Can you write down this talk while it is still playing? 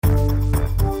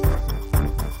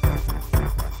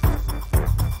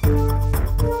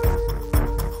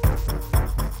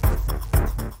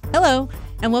Hello,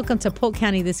 and welcome to Polk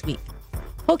County This Week.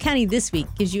 Polk County This Week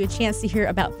gives you a chance to hear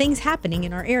about things happening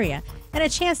in our area and a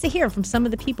chance to hear from some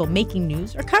of the people making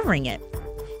news or covering it.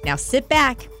 Now sit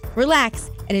back, relax,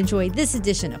 and enjoy this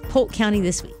edition of Polk County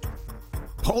This Week.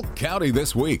 Polk County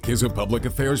This Week is a public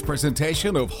affairs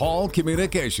presentation of Hall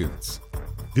Communications.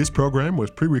 This program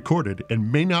was pre-recorded and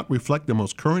may not reflect the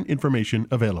most current information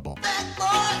available.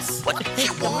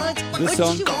 This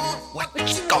song?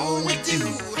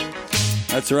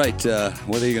 That's right.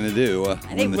 What are you going to do?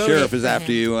 When the sheriff is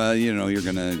after you, you're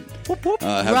going to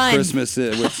have Run. Christmas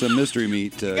with some mystery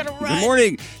meat. Good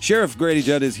morning. Sheriff Grady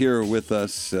Judd is here with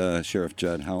us. Sheriff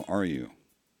Judd, how are you?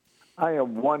 I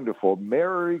am wonderful.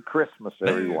 Merry Christmas,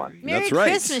 everyone. Merry That's right.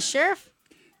 Christmas, Sheriff.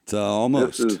 It's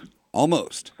almost. This is-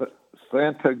 Almost.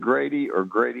 Santa Grady or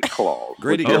Grady Claus,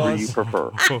 Grady whichever Claus. you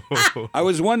prefer. I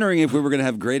was wondering if we were going to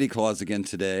have Grady Claus again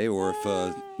today or if,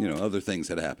 other things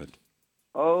had happened.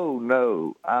 Oh,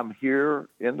 no, I'm here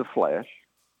in the flesh,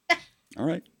 All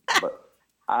right. but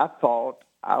I thought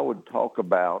I would talk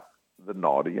about the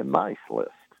naughty and nice list.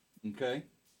 Okay.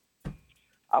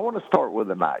 I want to start with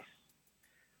the nice.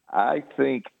 I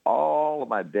think all of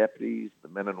my deputies, the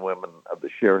men and women of the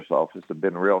sheriff's office, have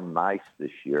been real nice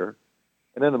this year.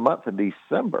 And in the month of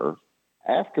December,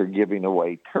 after giving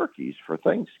away turkeys for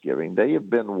Thanksgiving, they have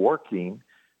been working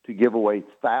to give away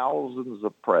thousands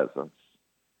of presents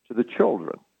to the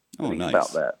children. Oh, Think nice.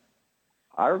 about that.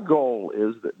 Our goal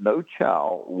is that no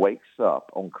child wakes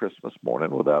up on Christmas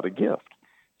morning without a gift.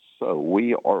 So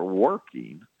we are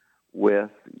working with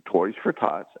Toys for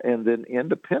Tots, and then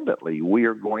independently, we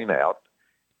are going out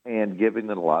and giving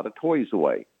a lot of toys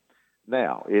away.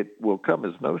 Now, it will come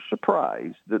as no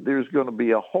surprise that there's going to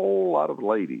be a whole lot of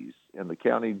ladies in the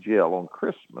county jail on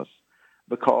Christmas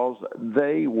because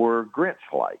they were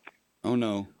Grinch-like. Oh,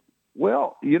 no.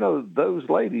 Well, those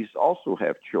ladies also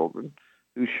have children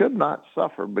who should not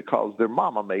suffer because their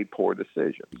mama made poor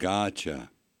decisions. Gotcha.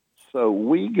 So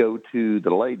we go to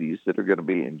the ladies that are going to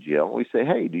be in jail, and we say,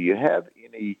 hey, do you have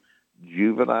any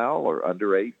juvenile or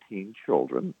under 18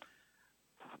 children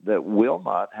that will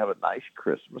not have a nice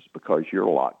Christmas because you're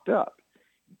locked up?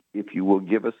 If you will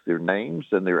give us their names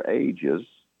and their ages,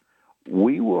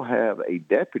 we will have a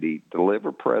deputy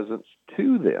deliver presents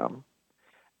to them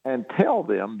and tell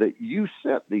them that you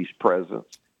sent these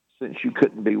presents since you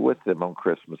couldn't be with them on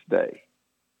Christmas Day.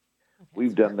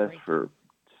 We've done this for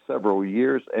several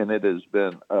years, and it has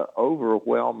been an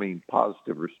overwhelming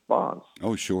positive response,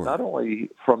 Oh, sure. not only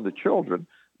from the children,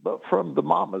 but from the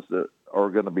mamas that are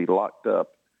going to be locked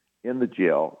up in the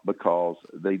jail because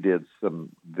they did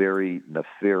some very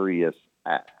nefarious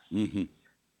acts. Mm-hmm.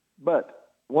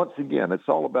 But once again, it's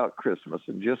all about Christmas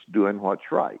and just doing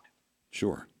what's right.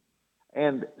 Sure.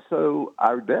 And so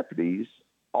our deputies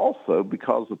also,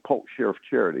 because of Polk Sheriff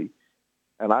Charity,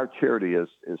 and our charity is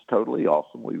totally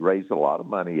awesome. We raise a lot of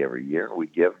money every year, and we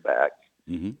give back.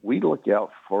 Mm-hmm. We look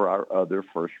out for our other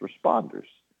first responders.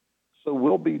 So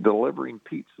we'll be delivering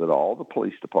pizza to all the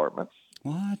police departments.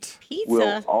 What? Pizza.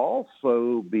 We'll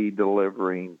also be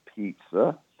delivering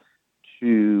pizza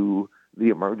to the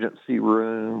emergency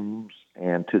rooms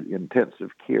and to the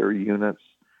intensive care units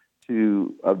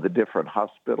of the different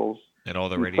hospitals. And all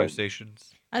the radio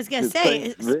stations. I was going to to say,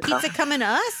 think is that- pizza coming to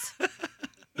us?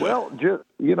 Well,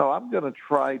 I'm going to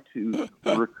try to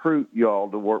recruit y'all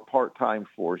to work part-time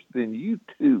for us. Then you,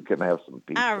 too, can have some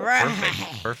pizza. All right.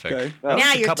 Perfect. Okay.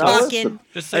 Now you're couple- talking.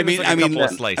 Just save us like a couple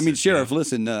of slices. Sheriff,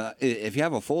 listen, if you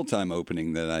have a full-time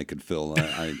opening that I could fill,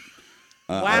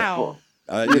 Wow.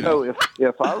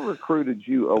 If I recruited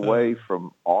you away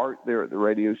from Art there at the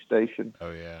radio station,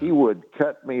 Oh, yeah. he would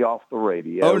cut me off the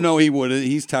radio. Oh, no, he wouldn't.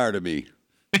 He's tired of me.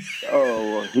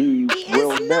 Oh, he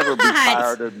will is never be not.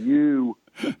 tired of you.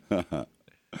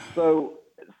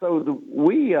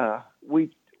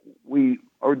 We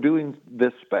are doing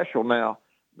this special now.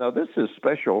 Now, this is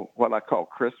special, what I call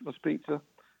Christmas pizza.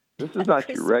 This is not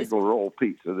your Christmas regular old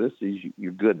pizza. This is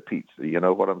your good pizza. You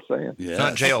know what I'm saying? Yeah. It's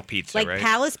not jail pizza, Like right?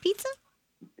 Palace Pizza?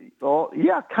 Oh,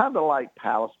 yeah, kind of like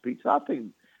Palace Pizza. I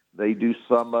think they do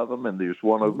some of them, and there's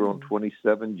one over on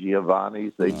 27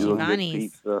 Giovanni's. They do a good Giovanni's.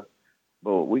 pizza.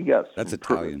 But we got some That's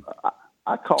Italian.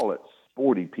 I call it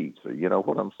sporty pizza. You know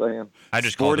what I'm saying? I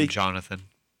just called Sporty. him Jonathan.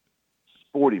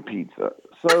 Sporty pizza.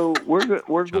 So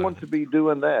we're going to be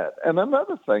doing that. And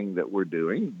another thing that we're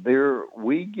doing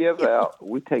we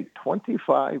take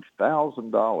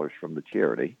 $25,000 from the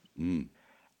charity,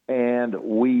 and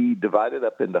we divide it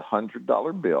up into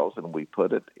 $100 bills, and we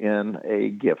put it in a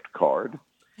gift card.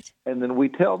 And then we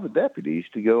tell the deputies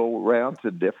to go around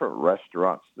to different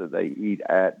restaurants that they eat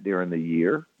at during the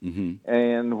year. Mm-hmm.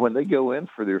 And when they go in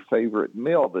for their favorite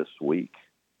meal this week,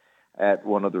 at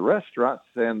one of the restaurants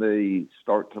and they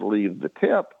start to leave the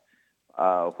tip,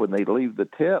 when they leave the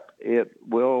tip, it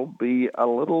will be a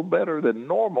little better than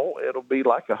normal. It'll be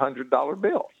like $100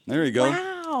 bill. There you go.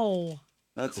 Wow.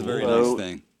 That's a very nice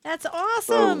thing. That's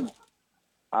awesome. So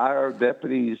our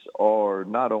deputies are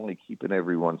not only keeping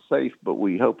everyone safe, but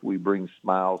we hope we bring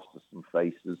smiles to some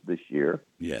faces this year.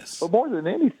 Yes. But more than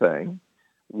anything,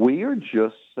 we are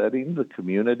just setting the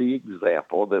community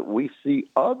example that we see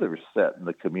others set in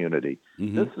the community.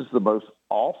 Mm-hmm. This is the most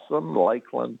awesome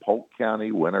Lakeland, Polk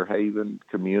County, Winter Haven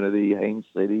community, Haines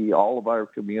City, all of our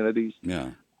communities,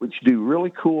 which do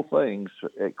really cool things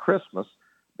at Christmas,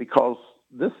 because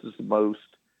this is the most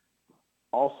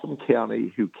awesome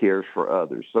county who cares for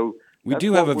others. So we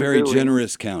do have a very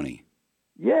generous county.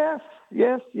 Yes.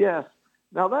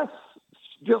 Now that's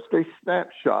just a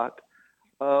snapshot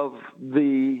of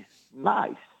the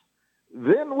nice.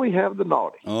 Then we have the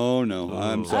naughty. Oh no,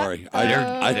 I'm sorry.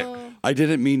 I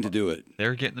didn't mean to do it.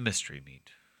 They're getting the mystery meat.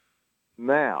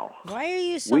 Now, why are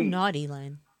you so naughty,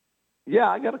 Len? Yeah,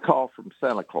 I got a call from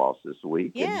Santa Claus this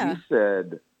week, and he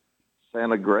said,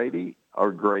 Santa Grady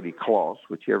or Grady Claus,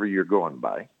 whichever you're going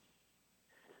by,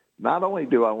 not only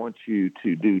do I want you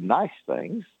to do nice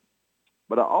things,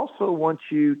 but I also want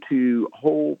you to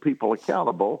hold people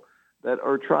accountable that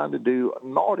are trying to do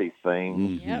naughty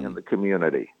things in the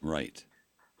community. Right.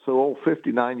 So old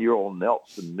 59-year-old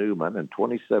Nelson Newman and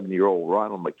 27-year-old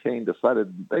Ronald McCain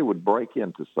decided they would break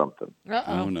into something.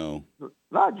 Oh, no.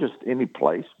 Not just any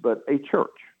place, but a church.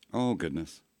 Oh,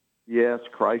 goodness. Yes,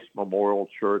 Christ Memorial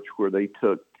Church, where they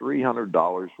took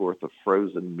 $300 worth of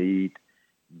frozen meat,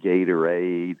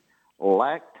 Gatorade,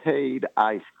 Lactaid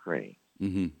ice cream.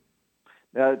 Mm-hmm.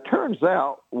 Now, it turns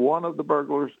out one of the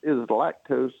burglars is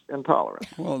lactose intolerant.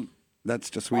 Well, that's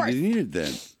just what you needed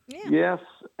then. Yeah. Yes,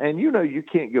 and you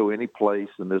can't go any place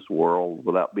in this world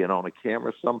without being on a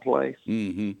camera someplace.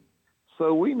 Mm-hmm.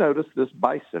 So we noticed this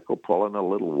bicycle pulling a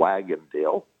little wagon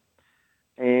deal.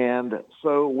 And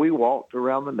so we walked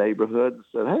around the neighborhood and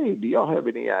said, hey, do y'all have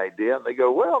any idea? And they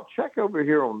go, well, check over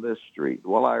here on this street.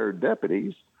 Well, our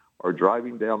deputies are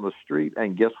driving down the street,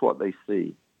 and guess what they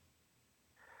see?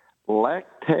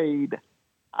 Lactaid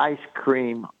ice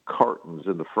cream cartons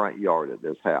in the front yard of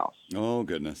this house. Oh,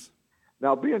 goodness.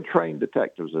 Now, being trained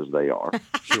detectives as they are.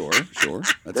 Sure.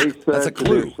 That's a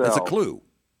clue. That's a clue.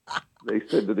 They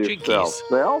said to themselves,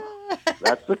 Self,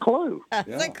 that's a clue.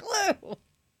 That's a clue.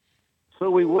 So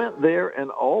we went there,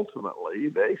 and ultimately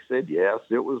they said, yes,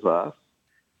 it was us.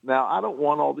 Now, I don't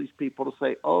want all these people to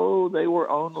say, oh, they were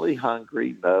only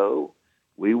hungry. No,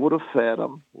 we would have fed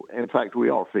them. In fact, we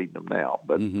are feeding them now,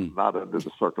 but not under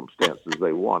the circumstances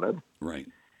they wanted. Right.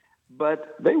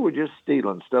 But they were just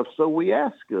stealing stuff. So we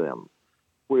asked them,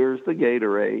 where's the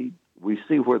Gatorade? We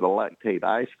see where the Lactaid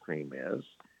ice cream is.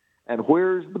 And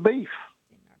where's the beef?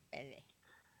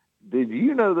 Did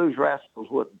you know those rascals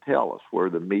wouldn't tell us where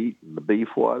the meat and the beef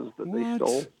was that they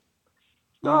stole?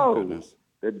 No.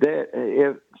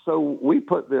 So we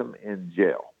put them in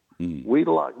jail. We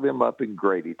locked them up in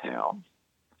Grady Town.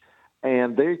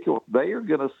 And they are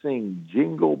going to sing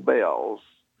Jingle Bells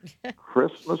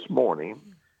Christmas morning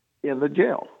in the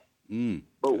jail.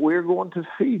 But we're going to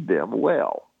feed them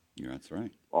well. Yeah, that's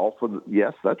right.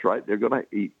 Yes, that's right. They're going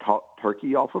to eat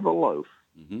turkey off of a loaf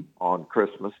on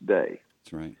Christmas Day.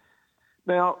 That's right.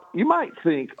 Now, you might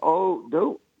think,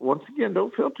 don't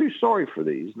feel too sorry for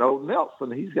these. No,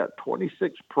 Nelson, he's got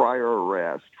 26 prior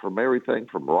arrests from everything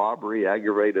from robbery,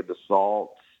 aggravated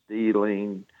assault,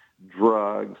 stealing,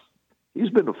 drugs.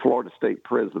 He's been to Florida State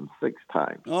Prison 6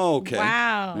 times. Oh, okay.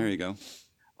 Wow. There you go.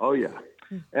 Oh, yeah.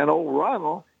 And old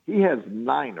Ronald, he has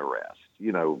 9 arrests.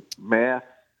 Meth,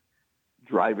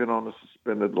 driving on a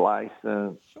suspended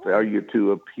license, failure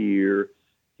to appear.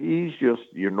 He's just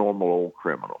your normal old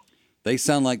criminal. They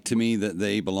sound like to me that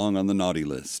they belong on the naughty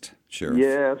list, Sheriff.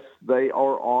 Yes, they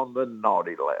are on the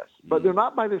naughty list. But they're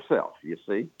not by themselves, you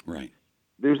see. Right.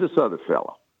 There's this other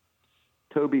fellow,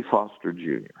 Toby Foster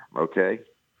Jr., okay?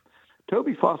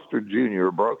 Toby Foster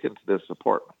Jr. broke into this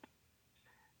apartment.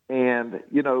 And,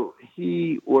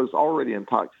 he was already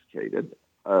intoxicated,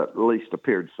 at least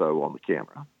appeared so on the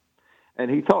camera. And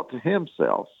he thought to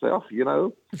himself,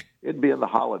 it'd be in the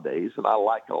holidays, and I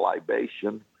like a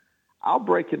libation. I'll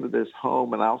break into this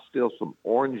home, and I'll steal some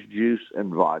orange juice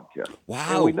and vodka.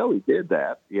 Wow. And we know he did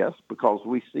that, yes, because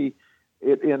we see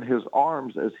it in his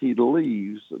arms as he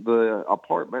leaves the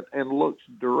apartment and looks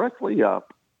directly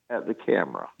up at the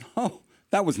camera. Oh,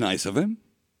 that was nice of him.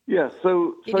 Yes,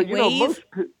 Did he wave?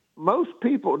 Most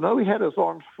people, no, he had his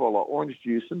arms full of orange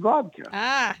juice and vodka.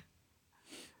 Ah.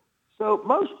 So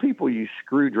most people use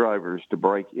screwdrivers to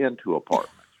break into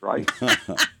apartments, right?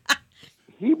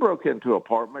 he broke into an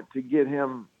apartment to get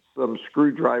him some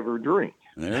screwdriver drink.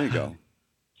 There you go.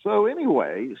 So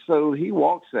anyway, so he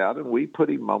walks out, and we put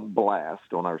him on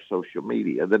blast on our social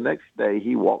media. The next day,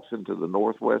 he walks into the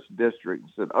Northwest District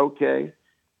and said, "Okay,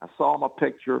 I saw my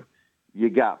picture. You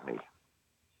got me."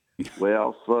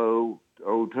 Well, so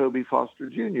old Toby Foster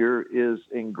Jr. is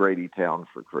in Gradytown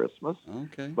for Christmas.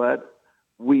 Okay. But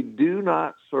we do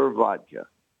not serve vodka.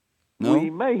 No? We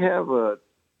may have a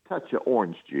touch of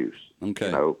orange juice. Okay.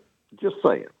 You know, just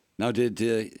saying. Now,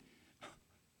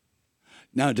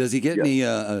 does he get any,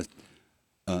 I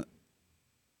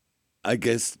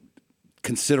guess,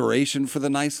 consideration for the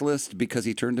nice list because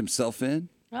he turned himself in?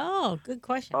 Oh, good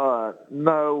question.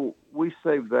 No, we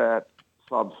save that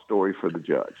sob story for the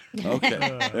judge.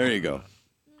 Okay, there you go.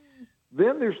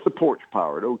 Then there's the porch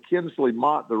pirate. Oh, Kinsley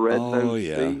Mott, the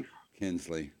red-nosed thief.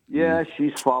 Kinsley. Yeah,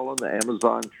 she's following the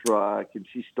Amazon truck, and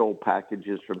she stole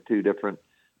packages from 2 different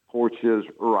porches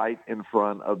right in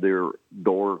front of their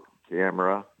door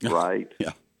camera, right?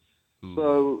 Yeah.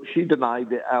 So she denied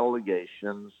the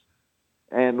allegations,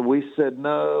 and we said,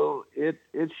 no,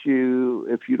 it's you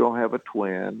if you don't have a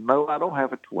twin. No, I don't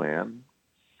have a twin.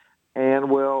 And,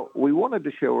 well, we wanted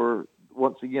to show her,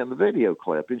 once again, the video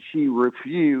clip, and she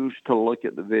refused to look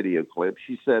at the video clip.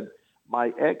 She said,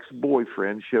 my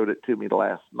ex-boyfriend showed it to me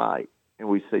last night. And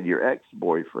we said, your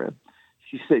ex-boyfriend?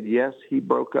 She said, yes, he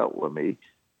broke up with me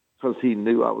because he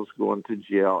knew I was going to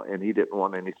jail and he didn't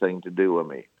want anything to do with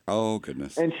me. Oh,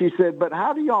 goodness. And she said, but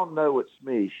how do y'all know it's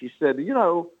me? She said,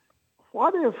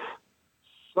 what if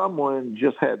someone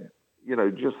just had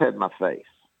my face?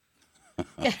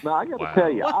 Now, I got to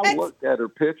tell you, I looked at her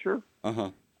picture.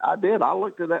 Uh-huh. I did. I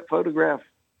looked at that photograph.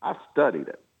 I studied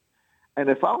it. And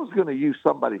if I was going to use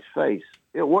somebody's face,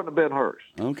 it wouldn't have been hers.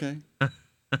 Okay.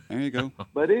 There you go.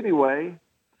 But anyway,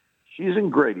 she's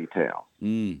in Gradytown.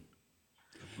 Mm.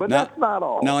 But that's not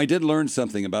all. Now, I did learn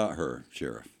something about her,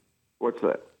 Sheriff. What's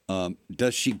that?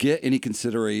 Does she get any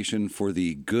consideration for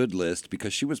the good list?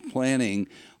 Because she was planning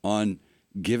on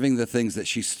giving the things that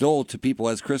she stole to people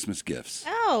as Christmas gifts.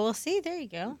 Oh, well, see, there you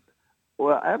go.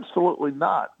 Well, absolutely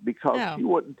not, because she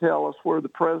wouldn't tell us where the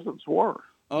presents were.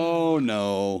 Oh,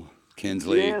 no,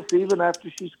 Kinsley. Yes, even after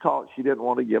she's caught, she didn't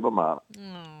want to give them up.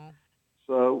 Oh.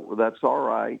 So that's all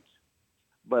right.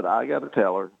 But I got to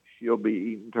tell her she'll be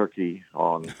eating turkey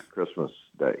on Christmas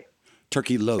Day.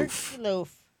 Turkey loaf. Turkey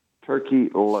loaf. Turkey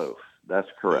loaf. That's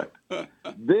correct.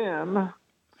 Then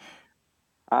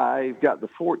I've got the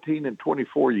 14 and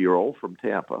 24-year-old from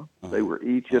Tampa. They were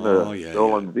each in a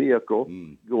stolen vehicle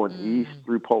going east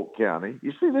through Polk County.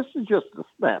 You see, this is just a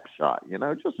snapshot,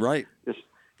 just right.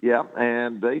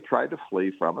 And they tried to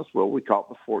flee from us. Well, we caught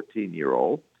the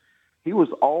 14-year-old. He was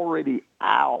already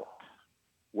out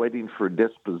waiting for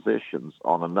dispositions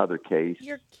on another case.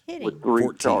 You're kidding. With 3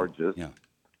 charges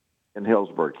in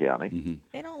Hillsborough County. Mm-hmm.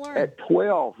 They don't learn. At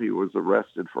 12, he was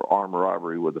arrested for armed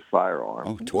robbery with a firearm.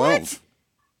 Oh, 12?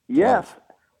 Yes.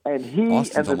 And he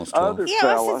Austin's and this almost 12. other Yeah,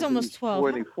 fella Austin's almost 12.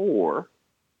 24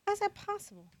 How's that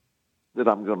possible? that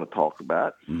I'm going to talk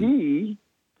about, he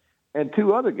and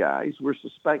 2 other guys were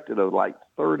suspected of like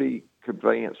 30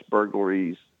 conveyance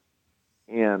burglaries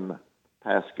in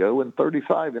Pasco and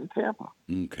 35 in Tampa.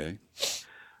 Okay.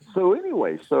 So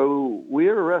anyway,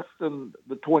 we're arresting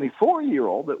the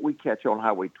 24-year-old that we catch on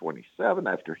Highway 27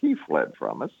 after he fled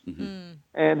from us. Mm-hmm.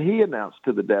 And he announced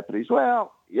to the deputies,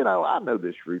 well, I know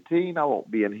this routine. I won't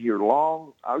be in here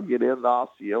long. I'll get in the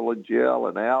Osceola jail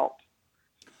and out.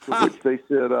 To which they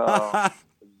said,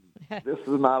 this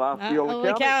is not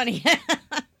Osceola County.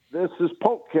 This is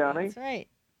Polk County. That's right.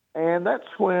 And that's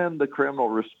when the criminal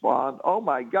respond, oh,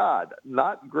 my God,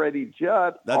 not Grady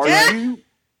Judd. Are you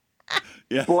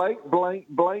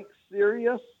blank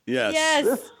serious? Yes.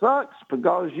 This sucks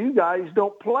because you guys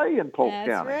don't play in Polk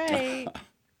County. That's right.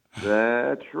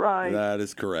 That's right. That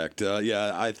is correct.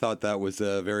 I thought that was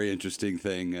a very interesting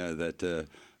thing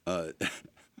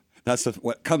that's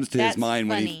what comes to his mind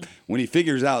when he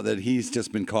figures out that he's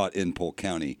just been caught in Polk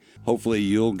County. Hopefully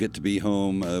you'll get to be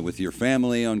home with your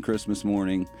family on Christmas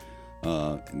morning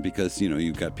because,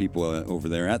 you've got people over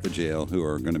there at the jail who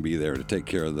are going to be there to take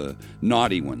care of the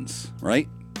naughty ones, right?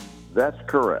 That's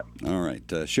correct. All right.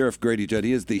 Sheriff Grady Judd,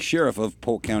 he is the sheriff of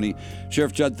Polk County.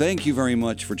 Sheriff Judd, thank you very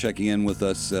much for checking in with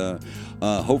us.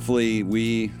 Hopefully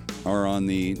we are on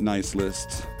the nice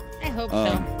list. I hope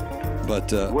so.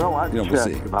 But, I checked, we'll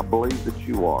see. And I believe that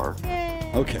you are.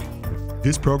 Yay. Okay.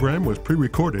 This program was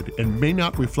pre-recorded and may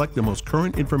not reflect the most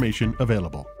current information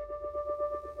available.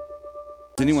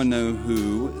 Does anyone know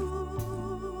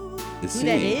who is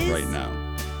singing right now?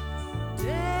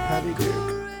 Patty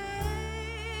Duke.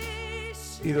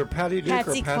 Either Patty Duke or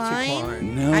Patsy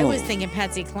Cline. No. I was thinking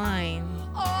Patsy Cline.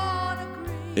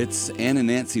 It's Ann and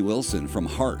Nancy Wilson from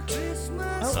Heart.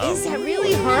 Oh, is that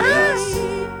really her?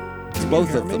 Yes. It's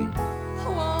both of them.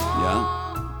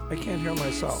 Yeah. I can't hear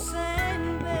myself,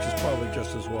 which is probably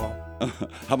just as well.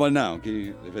 How about now? Can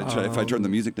you, if I turn the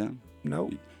music down?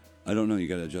 Nope. I don't know. You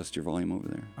got to adjust your volume over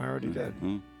there. I already did.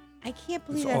 Oh. I can't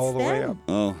believe It's that's all the way up.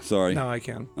 Oh, sorry. No, I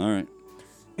can. All right.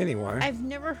 Anyway. I've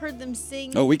never heard them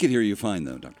sing. Oh, we could hear you fine,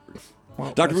 though, Dr. Bruce.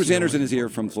 Well, Dr. Bruce the Anderson only- is here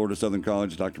from Florida Southern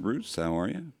College. Dr. Bruce, how are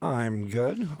you? I'm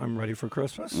good. I'm ready for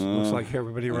Christmas. Looks like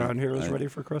everybody around here is ready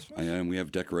for Christmas. And we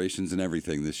have decorations and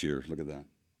everything this year. Look at that.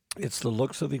 It's the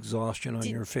looks of exhaustion on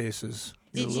your faces.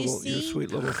 Your Did you little, your see-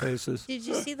 sweet little faces. Did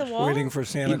you see the wall? Waiting for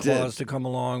Santa He did. Claus to come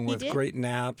along with did. great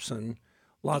naps and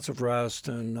lots of rest.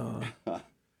 And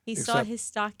He saw except- his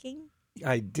stocking.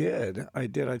 I did. I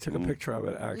took a picture of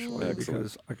it actually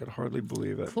because I could hardly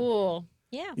believe it. Cool.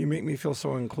 Yeah. You make me feel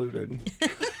so included.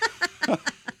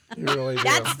 You really do.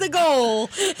 That's the goal.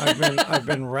 I've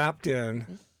been wrapped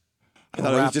in. I thought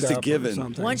it was wrapped just a up or given.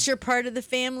 something. Once you're part of the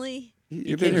family,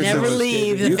 You've can been here never since-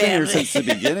 leave the You've been here family. since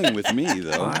the beginning with me,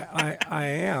 though. I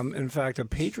am, in fact, a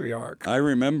patriarch. I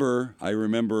remember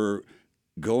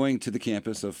going to the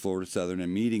campus of Florida Southern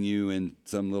and meeting you in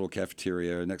some little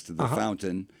cafeteria next to the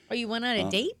fountain. oh, you went on a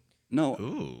date? No,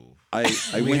 Ooh. I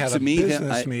We went had to a meet him.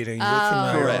 business meeting. You're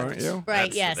familiar, Correct. aren't you? Right.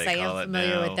 That's yes, what they I call am it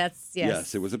familiar now. with that's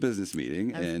Yes, it was a business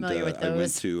meeting, I'm and familiar with I went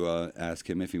those. to ask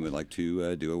him if he would like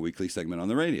to do a weekly segment on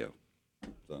the radio.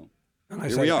 So And I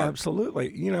Here said, we are.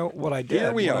 absolutely. You know, what I did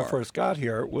Here we when I are. first got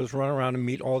here was run around and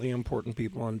meet all the important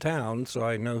people in town, so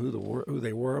I know who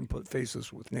they were and put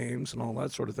faces with names and all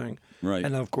that sort of thing. Right.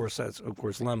 And of course,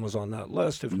 Len was on that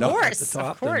list. If Of not at course, the of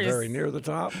top, then course. very near the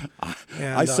top.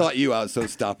 And, I sought you out, so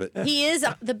stop it. He is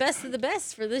the best of the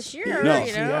best for this year. No,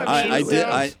 you know? yeah, I I mean, did.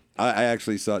 so- I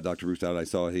actually sought Dr. Bruce out. I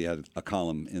saw he had a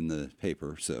column in the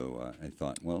paper, so I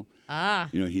thought, well,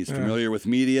 he's familiar with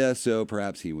media, so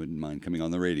perhaps he wouldn't mind coming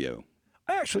on the radio.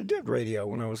 I actually did radio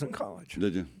when I was in college.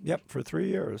 Did you? Yep, for 3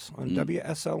 years on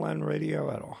WSLN radio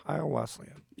at Ohio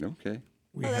Wesleyan. Okay.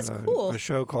 We Oh, that's had cool. a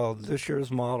show called This Year's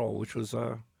Model, which was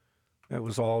it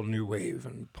was all new wave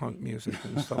and punk music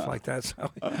and stuff like that.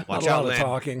 So Watch a out, lot of Lynn.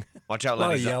 talking. Watch out, A lot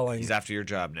Len. of yelling. He's after your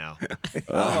job now.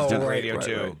 Oh, He's doing right, radio right,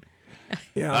 too. right.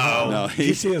 Yeah. No, Did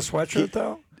you see his sweatshirt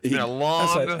though? It's been a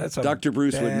long. That's a Dr.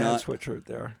 Bruce would bad not- sweatshirt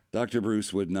there. Dr.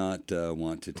 Bruce would not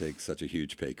want to take such a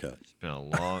huge pay cut. It's been a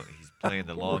long. He's playing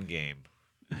the long game.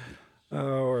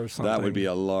 Or something. That would be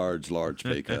a large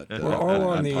pay cut. We're all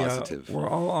on I'm the positive. we're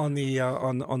all on the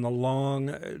on the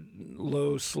long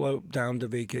low slope down to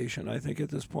vacation. I think at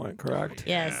this point, correct?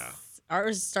 Yes.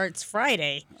 Ours starts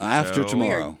Friday. After So-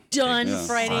 tomorrow. Done Yeah.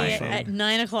 Friday Awesome. at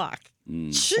 9 o'clock.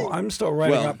 Well, I'm still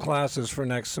writing Well- up classes for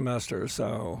next semester,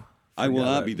 so I will forget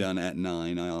not it. be done at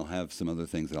 9. I'll have some other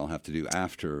things that I'll have to do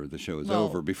after the show is Well,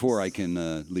 over before I can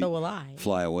So will I.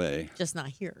 fly away. Just not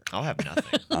here. I'll have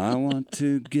nothing. I want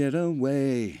to get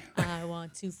away. I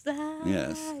want to fly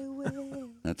Yes. away.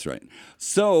 That's right.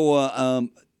 So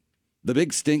the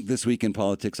big stink this week in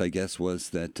politics, I guess,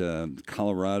 was that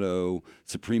Colorado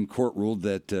Supreme Court ruled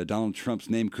that Donald Trump's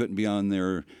name couldn't be on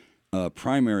their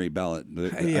primary ballot,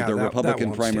 Yeah, the that Republican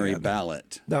won't primary stand.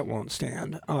 ballot. That won't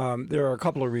stand. There are a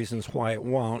couple of reasons why it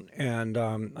won't, and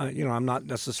I'm not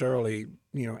necessarily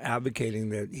advocating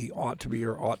that he ought to be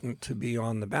or oughtn't to be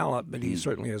on the ballot, but he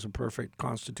certainly has a perfect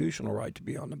constitutional right to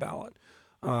be on the ballot.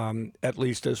 At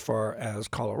least as far as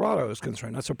Colorado is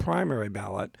concerned, that's a primary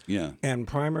ballot. Yeah. And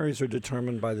primaries are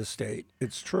determined by the state.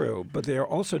 It's true, but they are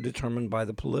also determined by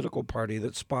the political party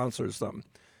that sponsors them.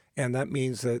 And that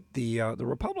means that the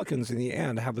Republicans in the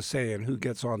end have a say in who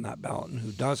gets on that ballot and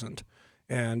who doesn't.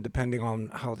 And depending on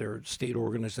how their state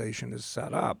organization is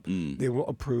set up, they will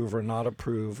approve or not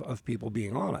approve of people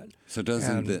being on it. So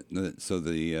doesn't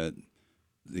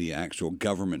the actual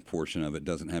government portion of it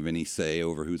doesn't have any say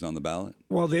over who's on the ballot?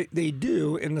 Well, they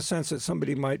do in the sense that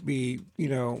somebody might be,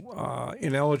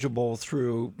 ineligible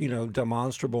through,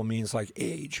 demonstrable means like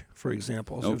age, for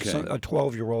example. So if Okay. a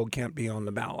 12-year-old can't be on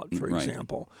the ballot, for Right.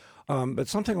 example. But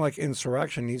something like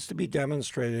insurrection needs to be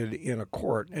demonstrated in a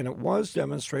court, and it was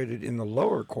demonstrated in the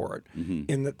lower court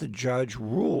in that the judge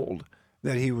ruled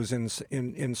that he was in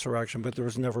insurrection, but there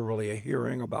was never really a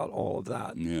hearing about all of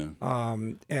that. Yeah.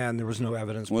 And there was no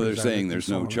evidence. Well, they're presented saying and there's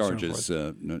so no on and so charges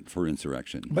forth. for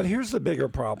insurrection But here's the bigger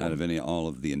problem. out of all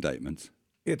of the indictments.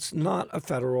 it's not a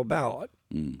federal ballot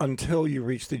until you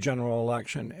reach the general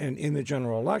election. And in the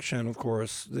general election, of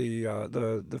course,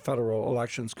 the Federal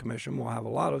Elections Commission will have a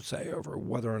lot of say over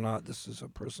whether or not this is a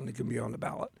person that can be on the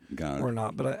ballot or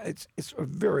not. But it's a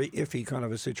very iffy kind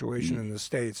of a situation in the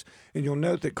states. And you'll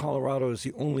note that Colorado is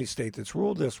the only state that's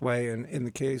ruled this way. And in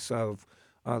the case of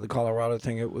the Colorado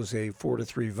thing, it was a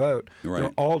 4-3 vote. Right.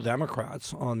 They're all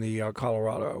Democrats on the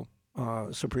Colorado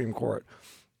Supreme Court.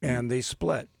 And they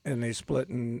split,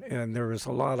 and there was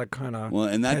a lot of kind of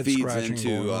and that feeds head-scratching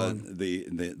into going on.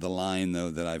 the line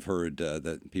though that I've heard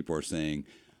that people are saying,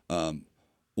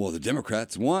 well, the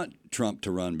Democrats want Trump to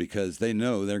run because they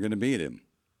know they're going to beat him.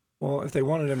 Well, if they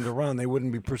wanted him to run, they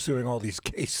wouldn't be pursuing all these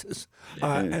cases.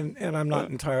 And I'm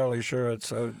not entirely sure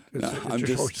it's a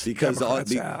choice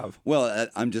Democrats have. Well,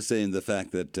 I'm just saying the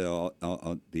fact that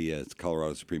the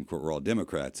Colorado Supreme Court were all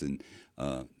Democrats and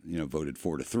voted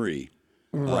 4-3.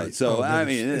 Right. I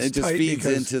mean, it just feeds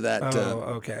into that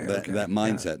that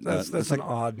mindset. Yeah, that's an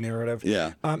odd narrative.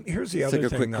 Yeah. Here's the other thing.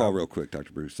 Take a quick call real quick,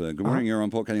 Dr. Bruce. Good morning. You're on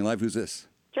Polk County Live. Who's this?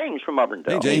 James from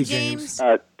Auburndale. Hey, James.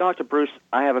 Dr. Bruce,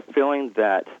 I have a feeling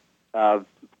that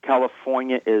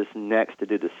California is next to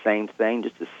do the same thing,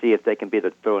 just to see if they can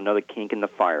throw another kink in the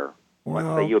fire. What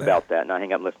say you about that? And I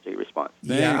hang up and listen to your response.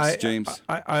 Thanks, James.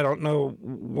 I don't know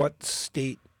what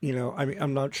state. I mean,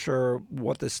 I'm not sure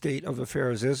what the state of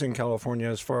affairs is in California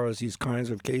as far as these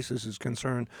kinds of cases is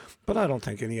concerned, but I don't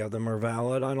think any of them are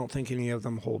valid. I don't think any of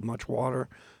them hold much water.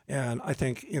 And I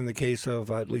think in the case of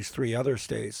at least 3 other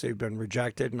states, they've been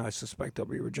rejected, and I suspect they'll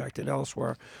be rejected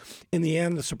elsewhere. In the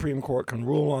end, the Supreme Court can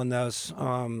rule on this.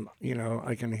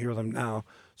 I can hear them now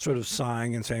sort of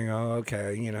sighing and saying, oh,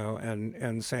 okay,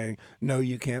 and saying, no,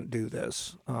 you can't do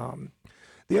this.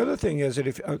 The other thing is that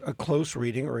if a close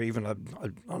reading or even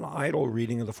an idle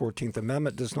reading of the 14th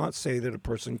Amendment does not say that a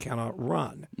person cannot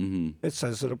run. Mm-hmm. It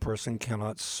says that a person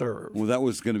cannot serve. Well, that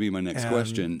was going to be my next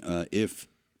question. If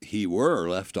he were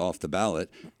left off the ballot,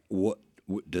 what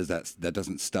does that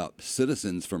doesn't stop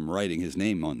citizens from writing his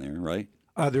name on there, right?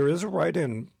 There is a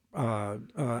write-in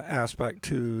aspect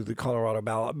to the Colorado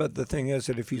ballot, but the thing is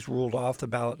that if he's ruled off the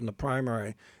ballot in the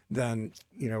primary, then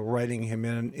writing him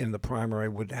in the primary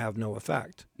would have no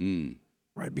effect,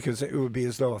 right? Because it would be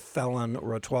as though a felon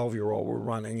or a 12-year-old were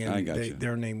running and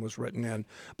their name was written in.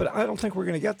 But I don't think we're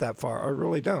going to get that far. I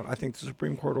really don't. I think the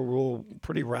Supreme Court will rule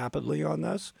pretty rapidly on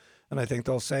this, and I think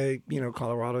they'll say,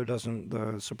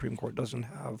 the Supreme Court doesn't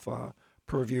have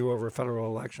purview over federal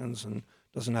elections and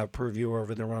doesn't have purview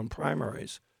over their own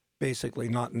primaries. Basically,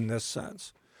 not in this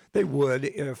sense. They would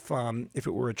if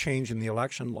it were a change in the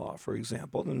election law, for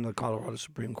example, then the Colorado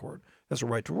Supreme Court has a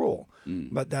right to rule.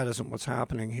 But that isn't what's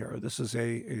happening here. This is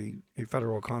a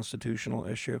federal constitutional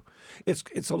issue.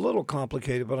 It's a little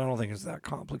complicated, but I don't think it's that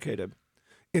complicated.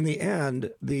 In the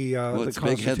end, the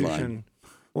Constitution.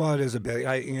 Well, it is a big.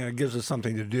 It gives us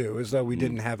something to do, as though we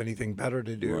didn't have anything better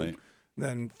to do. Right.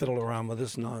 Than fiddle around with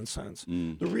this nonsense.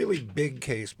 The really big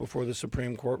case before the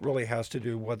Supreme Court really has to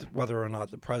do with whether or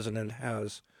not the president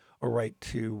has a right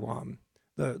to,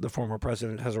 the former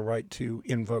president has a right to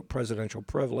invoke presidential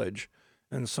privilege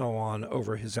and so on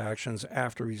over his actions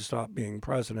after he stopped being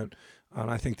president.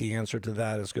 And I think the answer to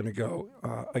that is going to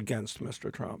go against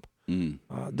Mr. Trump.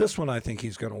 This one I think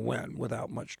he's going to win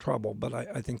without much trouble, but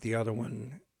I think the other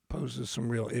one poses some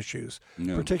real issues,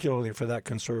 particularly for that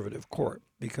conservative court,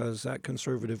 because that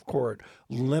conservative court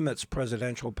limits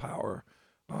presidential power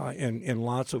in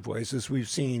lots of ways, as we've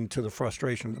seen to the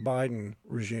frustration of the Biden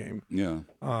regime.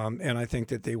 And I think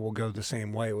that they will go the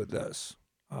same way with this.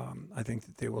 I think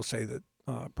that they will say that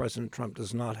President Trump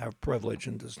does not have privilege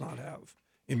and does not have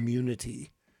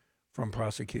immunity from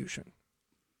prosecution.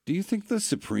 Do you think the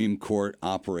Supreme Court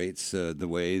operates the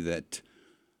way that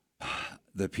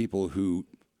the people who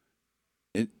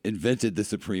invented the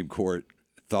Supreme Court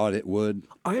thought it would?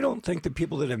 I don't think the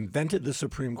people that invented the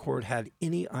Supreme Court had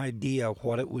any idea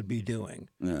what it would be doing.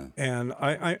 And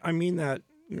I mean that.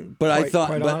 But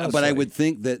but I would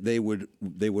think that they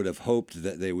would have hoped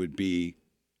that they would be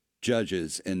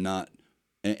judges and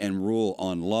rule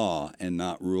on law and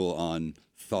not rule on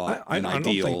thought and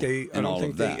ideal. I don't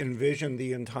think they envisioned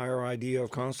the entire idea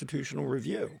of constitutional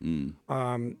review.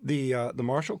 The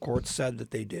Marshall Court said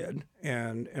that they did,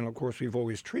 and of course we've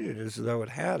always treated it as though it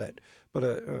had it. But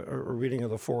a reading of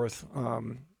the fourth,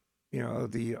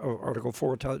 the Article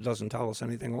 4 doesn't tell us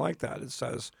anything like that. It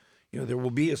says, there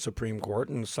will be a Supreme Court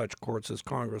and such courts as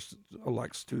Congress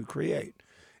elects to create.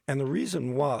 And the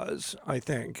reason was, I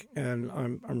think, and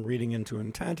I'm reading into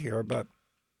intent here, but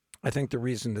I think the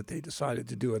reason that they decided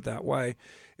to do it that way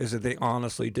is that they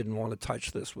honestly didn't want to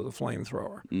touch this with a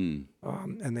flamethrower.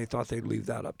 And they thought they'd leave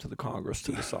that up to the Congress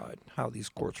to decide how these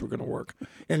courts were going to work.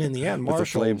 And in the end,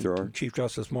 Chief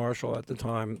Justice Marshall at the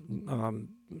time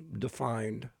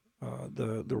defined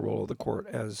the role of the court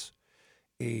as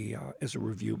a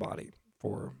review body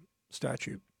for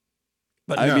statute.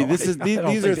 But I mean, these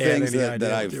are things that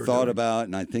I've thought about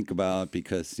and I think about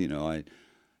because,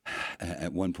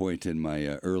 at one point in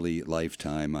my early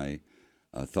lifetime, I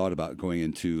thought about going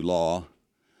into law,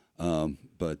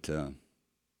 but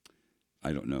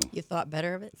I don't know. You thought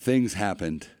better of it? Things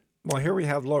happened. Well, here we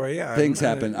have Lorianne. Things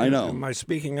happen. I know. Am I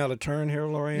speaking out of turn here,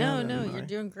 Lorianne? No, you're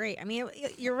doing great. I mean,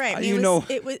 you're right. I You mean, know-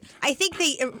 it was. I think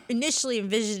they initially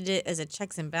envisioned it as a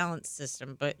checks and balance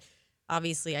system, but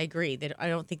obviously, I agree that I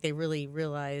don't think they really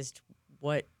realized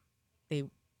what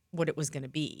it was going to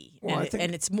be, Well,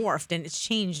 and it's morphed and it's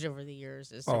changed over the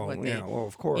years. As to what they, well,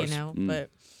 of course. But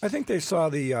I think they saw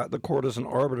the court as an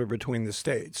arbiter between the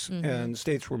states, and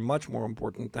states were much more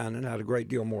important then and had a great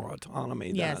deal more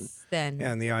autonomy then.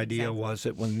 And the idea was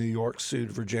that when New York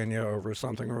sued Virginia over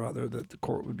something or other, that the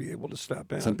court would be able to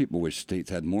step in. Some people wish states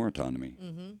had more autonomy.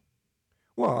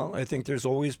 Well, I think there's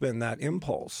always been that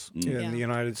impulse in the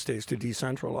United States to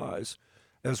decentralize,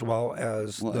 as well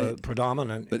as the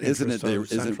predominant. But isn't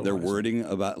there wording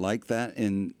about like that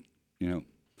in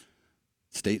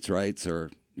states' rights or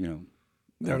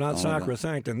They're not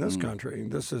sacrosanct in this country.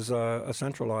 This is a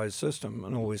centralized system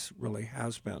and always really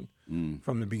has been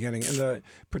from the beginning, and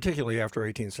particularly after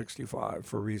 1865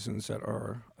 for reasons that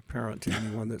are apparent to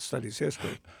anyone that studies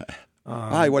history.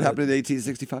 Hi, what happened in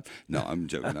 1865? No, I'm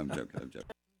joking.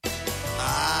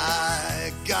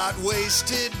 I got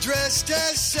wasted dressed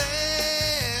as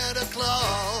Santa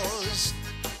Claus,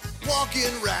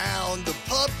 walking round the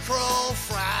pub crawl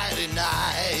Friday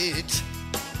night.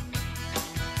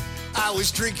 I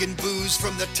was drinking booze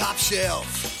from the top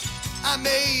shelf. I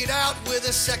made out with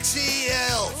a sexy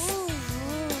elf.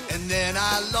 And then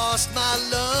I lost my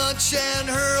lunch and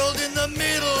hurled in the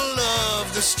middle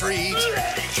of the street.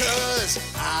 'Cause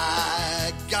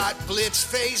I got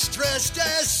blitz-faced dressed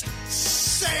as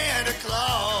Santa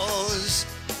Claus.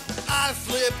 I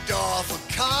flipped off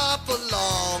a cop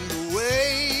along the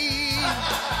way.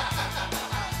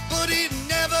 But he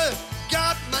never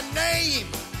got my name,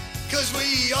 'cause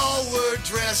we all were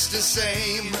dressed the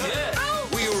same.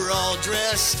 We were all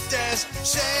dressed as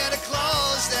Santa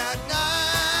Claus that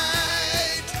night.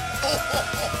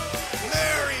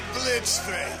 Merry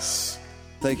Blitzface.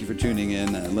 Thank you for tuning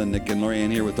in. Lynn, Nick, and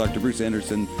Lorianne here with Dr. Bruce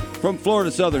Anderson from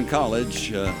Florida Southern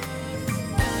College.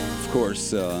 Of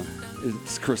course,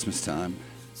 it's Christmas time.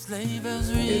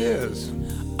 It is.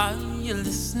 Are you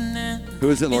listening? Who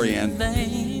is it,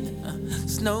 Lorianne?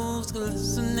 Snow's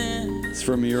glistening. It's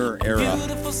from your era.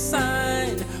 Beautiful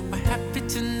sight. We're happy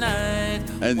tonight.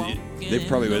 And they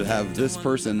probably would have this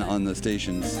person on the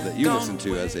stations that you listen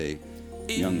to as a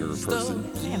younger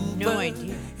person. I have no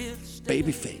idea.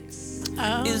 Babyface.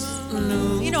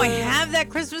 I have that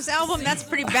Christmas album. That's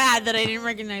pretty bad that I didn't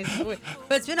recognize it.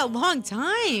 But it's been a long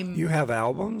time. You have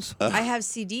albums? I have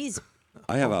CDs.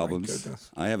 I have albums.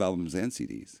 I have albums and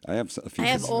CDs. I have a few. I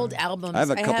have old albums. I have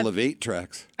a couple of 8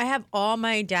 tracks. I have all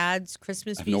my dad's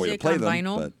Christmas I have no way to music play on them,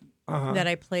 vinyl but that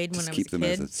I played when just I was keep a them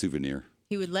kid. as a souvenir.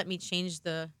 He would let me change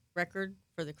the record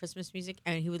for the Christmas music,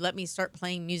 and he would let me start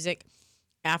playing music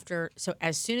after. So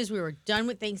as soon as we were done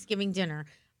with Thanksgiving dinner,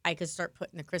 I could start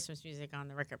putting the Christmas music on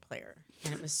the record player,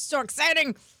 and it was so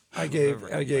exciting. I gave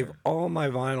all my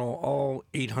vinyl, all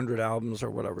 800 albums or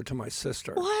whatever, to my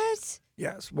sister. What?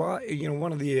 Yes. Well,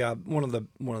 one of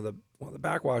the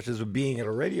backwashes of being at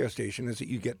a radio station is that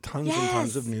you get tons and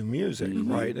tons of new music,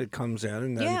 right? It comes in,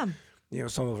 and then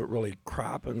some of it really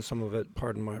crap, and some of it,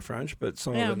 pardon my French, but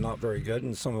some of it not very good,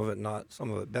 and some of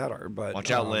it better. But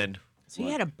watch out, Lynn. So you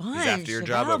had a bunch. He's after your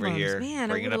job albums. over here, Man,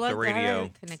 bringing I up the loved to have radio.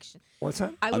 that connection. What's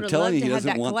that? I would I'm telling you, he loved to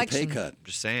have doesn't that want collection. the pay cut.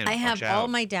 Just saying. I have watch out. all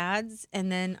my dad's, and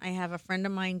then I have a friend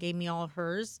of mine gave me all of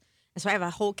hers. And so I have a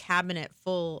whole cabinet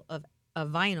full of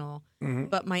vinyl.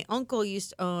 But my uncle used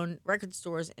to own record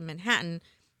stores in Manhattan,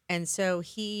 and so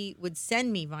he would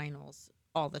send me vinyls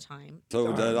all the time.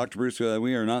 So, Dr. Bruce,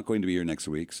 we are not going to be here next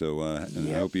week, so I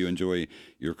hope you enjoy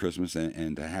your Christmas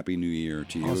and a Happy New Year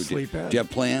to you. I'll sleep in. Do you have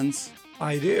plans?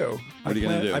 I do. What are you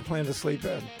going to do? I plan to sleep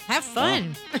in. Have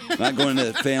fun. Not going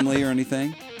to family or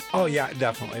anything? Oh, yeah,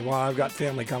 definitely. Well, I've got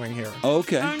family coming here. Oh,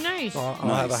 okay. Oh, nice. So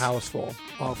I'll have a house full,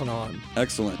 off and on.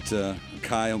 Excellent.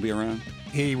 Kai will be around?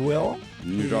 He will.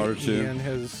 And your daughter, too? He and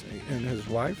his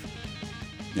wife.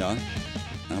 Yeah.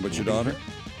 How about your daughter?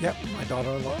 Yep, my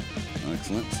daughter-in-law.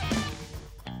 Excellent.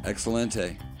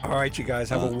 Excellente. All right, you guys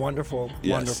have a wonderful,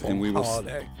 wonderful and we will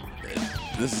holiday.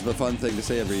 This is the fun thing to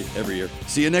say every year.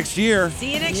 See you next year.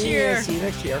 See you next year. See you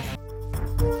next year.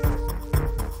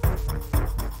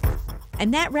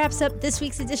 And that wraps up this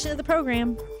week's edition of the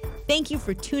program. Thank you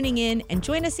for tuning in, and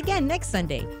join us again next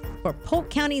Sunday for Polk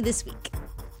County This Week.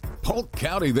 Polk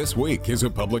County This Week is a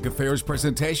public affairs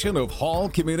presentation of Hall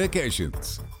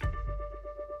Communications.